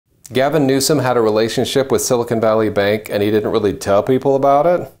Gavin Newsom had a relationship with Silicon Valley Bank and he didn't really tell people about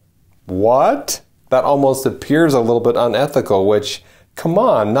it? What? That almost appears a little bit unethical, which, come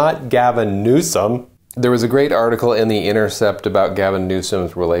on, not Gavin Newsom. There was a great article in The Intercept about Gavin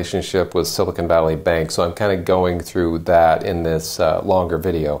Newsom's relationship with Silicon Valley Bank, so I'm kind of going through that in this longer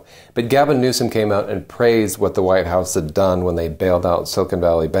video. But Gavin Newsom came out and praised what the White House had done when they bailed out Silicon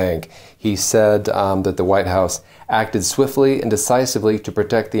Valley Bank. He said that the White House acted swiftly and decisively to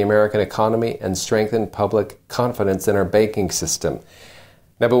protect the American economy and strengthen public confidence in our banking system.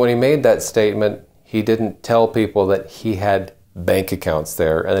 Now, but when he made that statement, he didn't tell people that he had bank accounts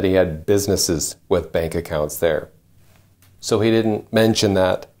there and that he had businesses with bank accounts there. So he didn't mention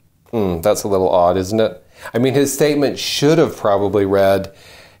that. That's a little odd, isn't it? I mean, his statement should have probably read,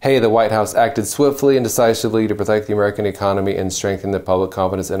 hey, the White House acted swiftly and decisively to protect the American economy and strengthen the public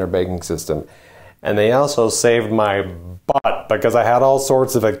confidence in our banking system. And they also saved my butt because I had all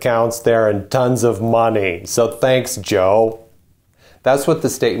sorts of accounts there and tons of money. So thanks, Joe. That's what the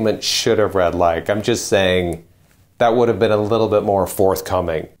statement should have read like. I'm just saying that would have been a little bit more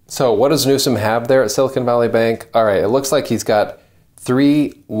forthcoming. So what does Newsom have there at Silicon Valley Bank? All right, it looks like he's got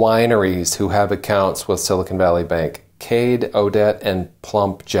 3 wineries who have accounts with Silicon Valley Bank. Cade, Odette, and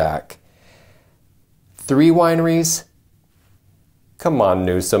Plump Jack. 3 wineries? Come on,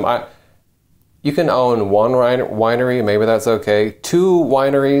 Newsom. You can own 1 winery, maybe that's okay. 2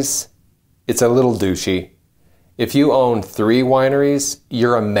 wineries, it's a little douchey. If you own 3 wineries,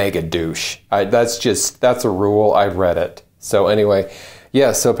 you're a mega douche. That's a rule. I've read it. So anyway,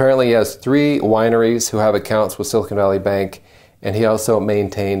 so apparently he has 3 wineries who have accounts with Silicon Valley Bank, and he also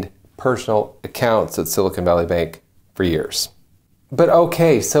maintained personal accounts at Silicon Valley Bank for years. But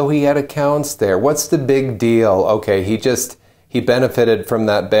okay, so he had accounts there. What's the big deal? Okay, he benefited from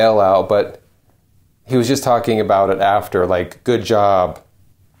that bailout, but he was just talking about it after, like, good job.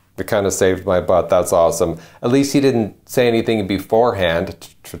 It kind of saved my butt. That's awesome. At least he didn't say anything beforehand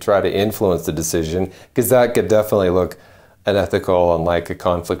to try to influence the decision, because that could definitely look unethical and like a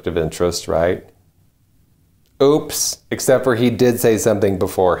conflict of interest, right? Oops, except for he did say something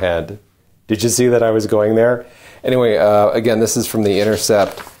beforehand. Did you see that I was going there? Anyway, again, this is from The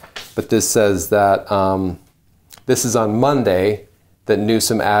Intercept, but this says that this is on Monday that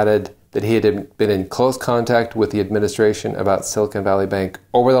Newsom added that he had been in close contact with the administration about Silicon Valley Bank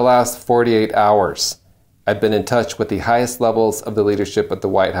over the last 48 hours. I've been in touch with the highest levels of the leadership at the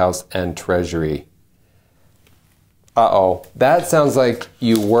White House and Treasury. Uh-oh. That sounds like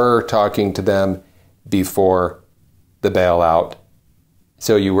you were talking to them before the bailout.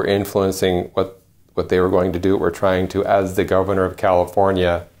 So you were influencing what they were going to do, or trying to, as the governor of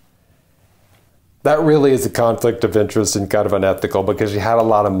California. That really is a conflict of interest and kind of unethical, because you had a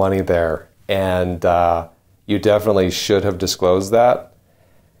lot of money there, and you definitely should have disclosed that.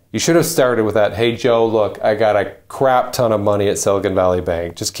 You should have started with that, hey Joe, look, I got a crap ton of money at Silicon Valley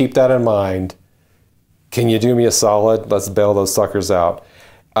Bank. Just keep that in mind. Can you do me a solid? Let's bail those suckers out.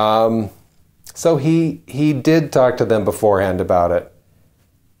 So he did talk to them beforehand about it.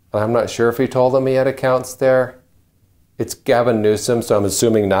 I'm not sure if he told them he had accounts there. It's Gavin Newsom, so I'm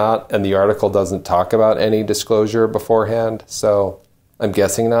assuming not, and the article doesn't talk about any disclosure beforehand, so I'm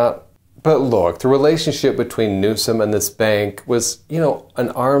guessing not. But look, the relationship between Newsom and this bank was, an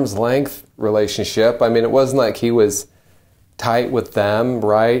arm's length relationship. I mean, it wasn't like he was tight with them,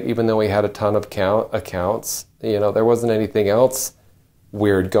 right? Even though he had a ton of accounts. There wasn't anything else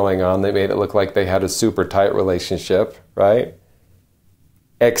weird going on that made it look like they had a super tight relationship, right?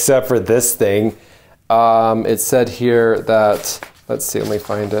 Except for this thing. It said here that, let's see, let me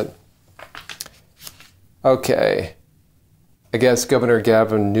find it. Okay. I guess Governor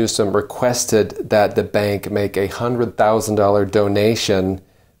Gavin Newsom requested that the bank make a $100,000 donation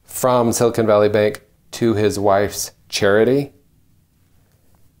from Silicon Valley Bank to his wife's charity.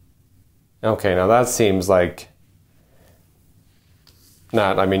 Okay, now that seems like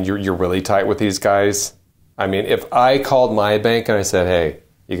you're really tight with these guys. I mean, if I called my bank and I said, hey,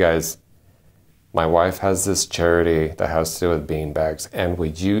 you guys, my wife has this charity that has to do with beanbags, and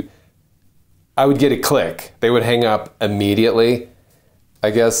I would get a click. They would hang up immediately.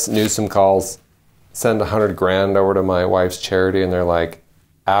 I guess Newsom calls, send $100,000 over to my wife's charity, and they're like,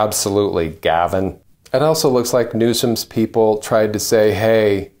 absolutely, Gavin. It also looks like Newsom's people tried to say,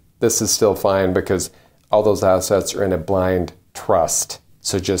 hey, this is still fine because all those assets are in a blind trust.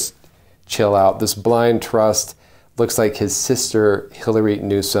 So just chill out. This blind trust looks like his sister, Hillary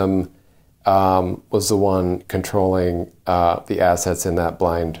Newsom, was the one controlling the assets in that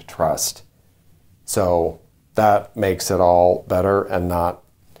blind trust. So that makes it all better and not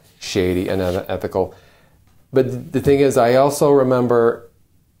shady and unethical. But the thing is, I also remember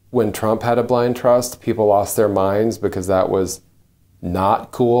when Trump had a blind trust, people lost their minds because that was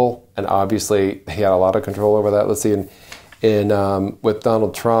not cool. And obviously he had a lot of control over that. Let's see, with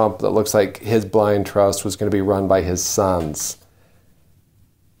Donald Trump, it looks like his blind trust was going to be run by his sons.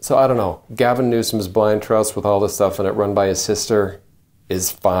 So I don't know. Gavin Newsom's blind trust with all this stuff in it run by his sister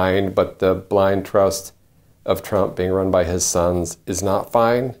is fine, but the blind trust of Trump being run by his sons is not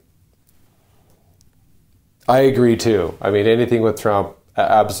fine. I agree too. I mean, anything with Trump,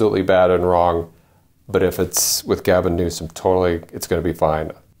 absolutely bad and wrong. But if it's with Gavin Newsom, totally, it's going to be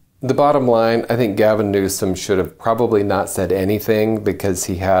fine. The bottom line, I think Gavin Newsom should have probably not said anything because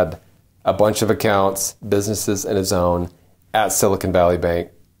he had a bunch of accounts, businesses in his own at Silicon Valley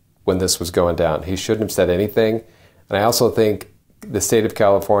Bank when this was going down. He shouldn't have said anything. And I also think the state of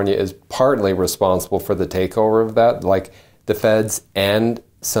California is partly responsible for the takeover of that, like the feds and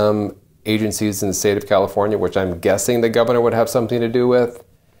some agencies in the state of California, which I'm guessing the governor would have something to do with.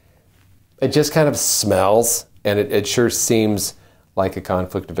 It just kind of smells, and it sure seems like a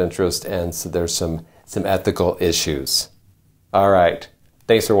conflict of interest, and so there's some ethical issues. All right.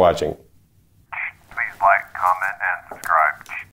 Thanks for watching.